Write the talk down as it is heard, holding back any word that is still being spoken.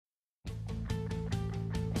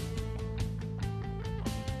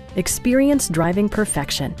Experience driving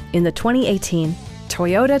perfection in the 2018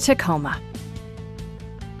 Toyota Tacoma.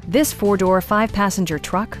 This four-door, five-passenger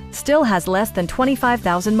truck still has less than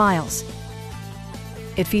 25,000 miles.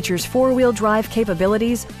 It features four-wheel drive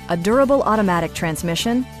capabilities, a durable automatic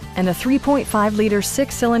transmission, and a 3.5-liter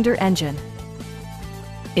six-cylinder engine.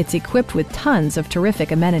 It's equipped with tons of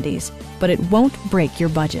terrific amenities, but it won't break your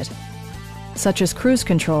budget, such as cruise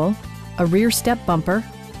control, a rear step bumper,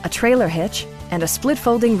 a trailer hitch, and a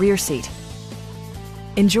split-folding rear seat.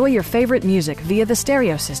 Enjoy your favorite music via the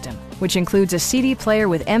stereo system, which includes a CD player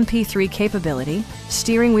with MP3 capability,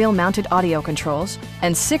 steering wheel mounted audio controls,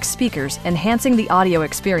 and 6 speakers enhancing the audio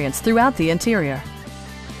experience throughout the interior.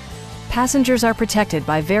 Passengers are protected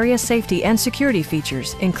by various safety and security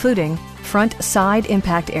features, including front side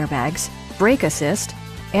impact airbags, brake assist,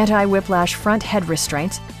 anti-whiplash front head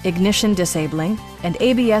restraints, ignition disabling, and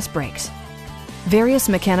ABS brakes. Various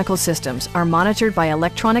mechanical systems are monitored by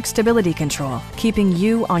electronic stability control, keeping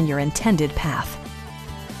you on your intended path.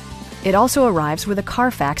 It also arrives with a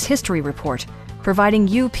Carfax history report, providing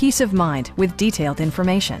you peace of mind with detailed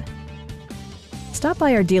information. Stop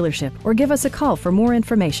by our dealership or give us a call for more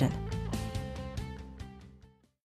information.